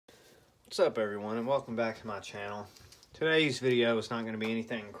What's up, everyone, and welcome back to my channel. Today's video is not going to be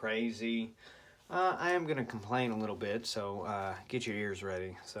anything crazy. I am going to complain a little bit, so get your ears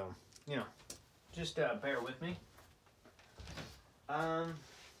ready. So, just bear with me.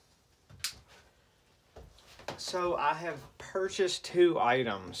 So I have purchased two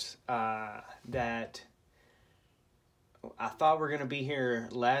items that I thought were going to be here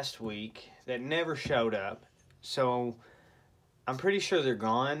last week that never showed up. So I'm pretty sure they're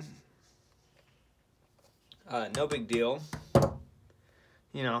gone. No big deal.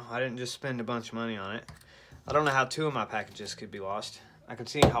 I didn't just spend a bunch of money on it. I don't know how two of my packages could be lost. I could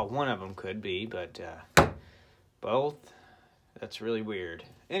see how one of them could be, but both, that's really weird.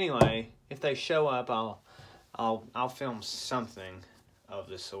 Anyway, if they show up, I'll film something of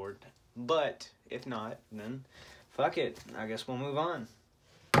the sort. But if not, then fuck it. I guess we'll move on.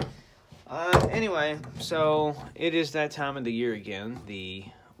 Anyway, so it is that time of the year again. The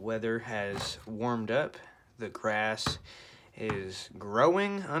weather has warmed up. The grass is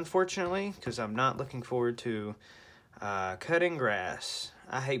growing, unfortunately, because I'm not looking forward to cutting grass.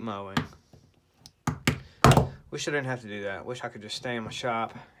 I hate mowing. Wish I didn't have to do that. Wish I could just stay in my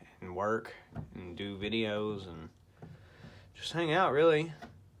shop and work and do videos and just hang out, really.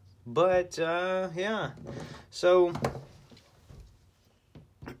 But, yeah. So,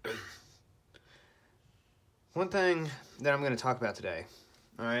 one thing that I'm going to talk about today,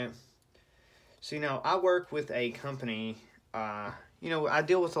 all right? So, I work with a company, I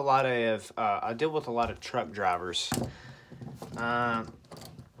deal with a lot of truck drivers. And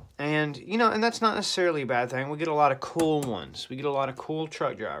that's not necessarily a bad thing. We get a lot of cool ones. We get a lot of cool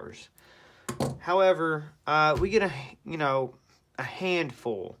truck drivers. However, we get a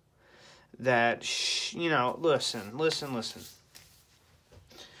handful that, listen.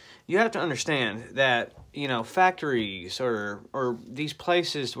 You have to understand that, factories or these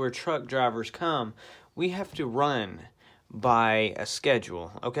places where truck drivers come, we have to run by a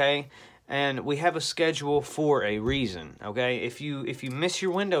schedule, okay? And we have a schedule for a reason, okay? If you miss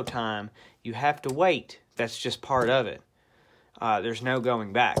your window time, you have to wait. That's just part of it. There's no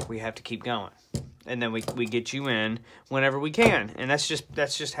going back. We have to keep going. And then we get you in whenever we can. And that's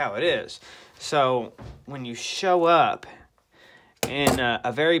just how it is. So when you show up in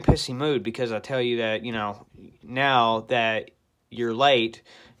a very pissy mood because I tell you that, now that you're late,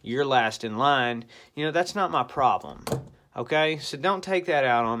 you're last in line, that's not my problem, okay? So don't take that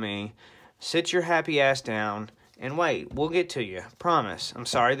out on me. Sit your happy ass down and wait. We'll get to you. Promise. I'm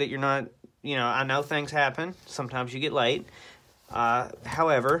sorry that you're not, I know things happen. Sometimes you get late.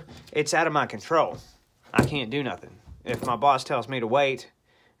 However, it's out of my control. I can't do nothing. If my boss tells me to wait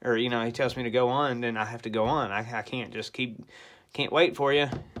or, he tells me to go on, then I have to go on. I can't just can't wait for you.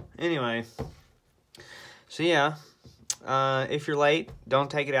 Anyway, so yeah, if you're late, don't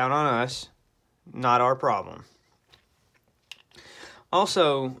take it out on us. Not our problem.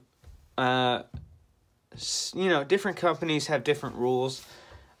 Also, different companies have different rules.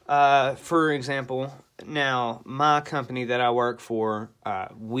 For example, now, my company that I work for,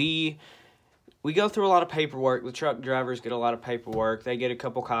 we go through a lot of paperwork. The truck drivers get a lot of paperwork. They get a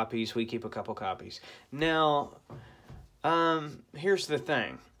couple copies. We keep a couple copies. Now, here's the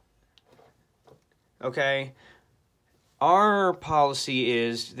thing, okay? Our policy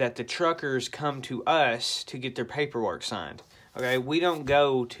is that the truckers come to us to get their paperwork signed, okay? We don't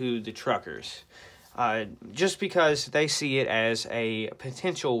go to the truckers, just because they see it as a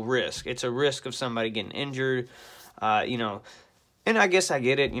potential risk. It's a risk of somebody getting injured, and I guess I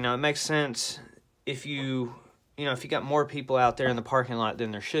get it, it makes sense if you got more people out there in the parking lot than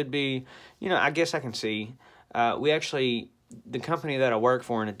there should be, I guess I can see. The company that I work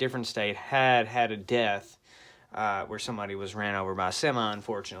for in a different state had a death where somebody was ran over by a semi,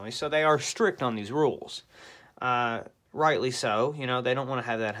 unfortunately. So they are strict on these rules. Rightly so. They don't want to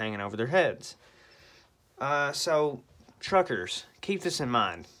have that hanging over their heads. So, truckers, keep this in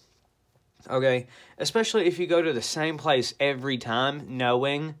mind. Okay? Especially if you go to the same place every time,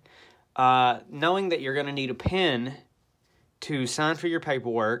 knowing that you're going to need a pen to sign for your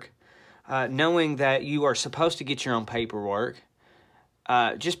paperwork, knowing that you are supposed to get your own paperwork,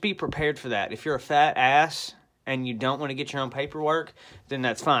 just be prepared for that. If you're a fat ass and you don't want to get your own paperwork, then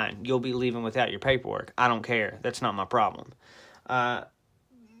that's fine. You'll be leaving without your paperwork. I don't care. That's not my problem.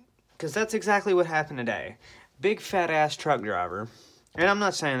 Because that's exactly what happened today. Big fat ass truck driver, and I'm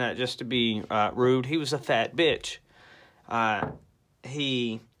not saying that just to be rude. He was a fat bitch.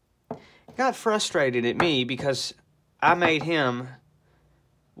 He got frustrated at me because I made him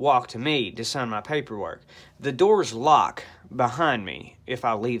walk to me to sign my paperwork. The doors lock behind me if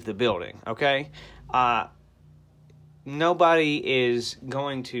I leave the building, okay? Nobody is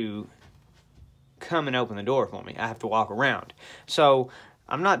going to come and open the door for me. I have to walk around. So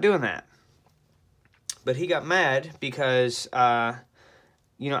I'm not doing that. But he got mad because,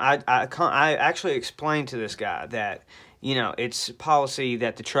 you know, I actually explained to this guy that, you know, it's policy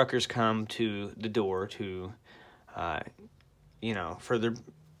that the truckers come to the door to, you know, for their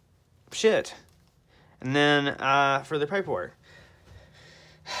shit. And then for their paperwork.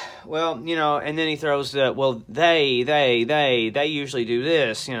 Well, you know, and then he throws the, well, they usually do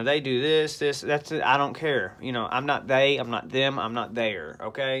this. You know, they do this, that's it. I don't care. You know, I'm not they, I'm not them, I'm not there,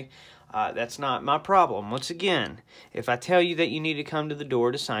 okay? That's not my problem. Once again, if I tell you that you need to come to the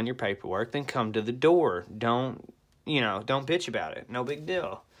door to sign your paperwork, then come to the door. Don't, you know, don't bitch about it. No big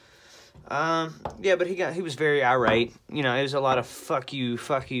deal. Yeah, but he was very irate. You know, it was a lot of fuck you,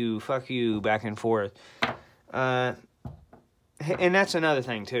 fuck you, fuck you, back and forth. And that's another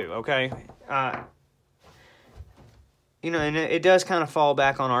thing too, okay? You know, and it does kind of fall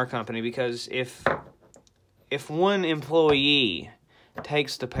back on our company, because if one employee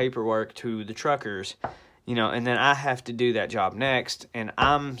takes the paperwork to the truckers, you know, and then I have to do that job next, and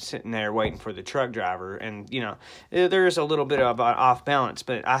I'm sitting there waiting for the truck driver, and, you know, there is a little bit of off balance,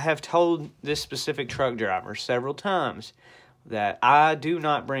 but I have told this specific truck driver several times that I do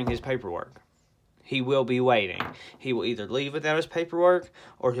not bring his paperwork. He will be waiting. He will either leave without his paperwork,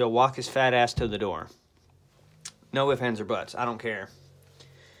 or he'll walk his fat ass to the door. No ifs, ands, or buts. I don't care.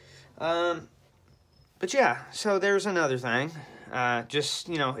 But yeah, so there's another thing. Just,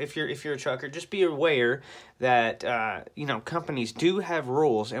 you know, if you're a trucker, just be aware that, you know, companies do have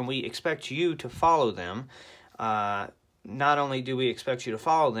rules, and we expect you to follow them. Not only do we expect you to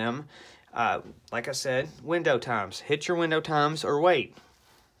follow them, like I said, window times. Hit your window times or wait.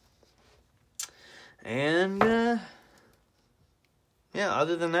 And, yeah,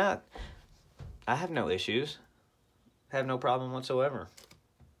 other than that, I have no issues. Have no problem whatsoever.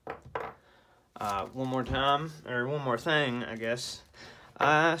 One more thing, I guess.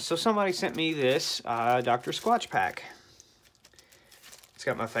 So somebody sent me this Dr. Squatch pack. It's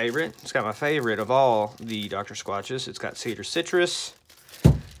got my favorite. It's got my favorite of all the Dr. Squatches. It's got cedar citrus.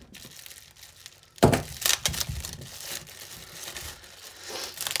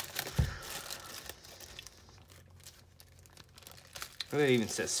 It even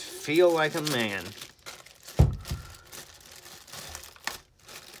says, feel like a man.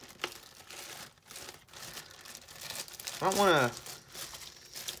 I don't want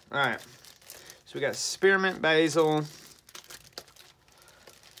to... Alright. So we got spearmint basil.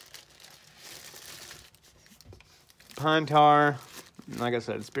 Pine tar. Like I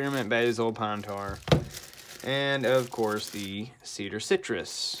said, spearmint basil, pine tar. And, of course, the cedar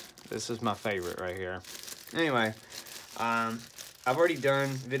citrus. This is my favorite right here. Anyway, I've already done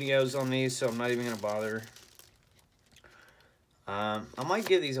videos on these, so I'm not even going to bother. I might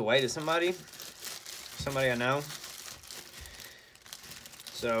give these away to somebody I know.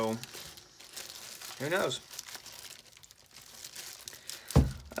 So, who knows?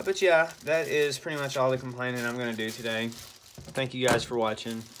 But yeah, that is pretty much all the complaining I'm going to do today. Thank you guys for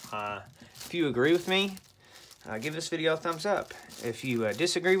watching. If you agree with me, give this video a thumbs up. If you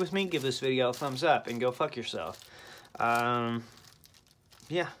disagree with me, give this video a thumbs up and go fuck yourself.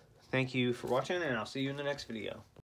 Yeah, thank you for watching, and I'll see you in the next video.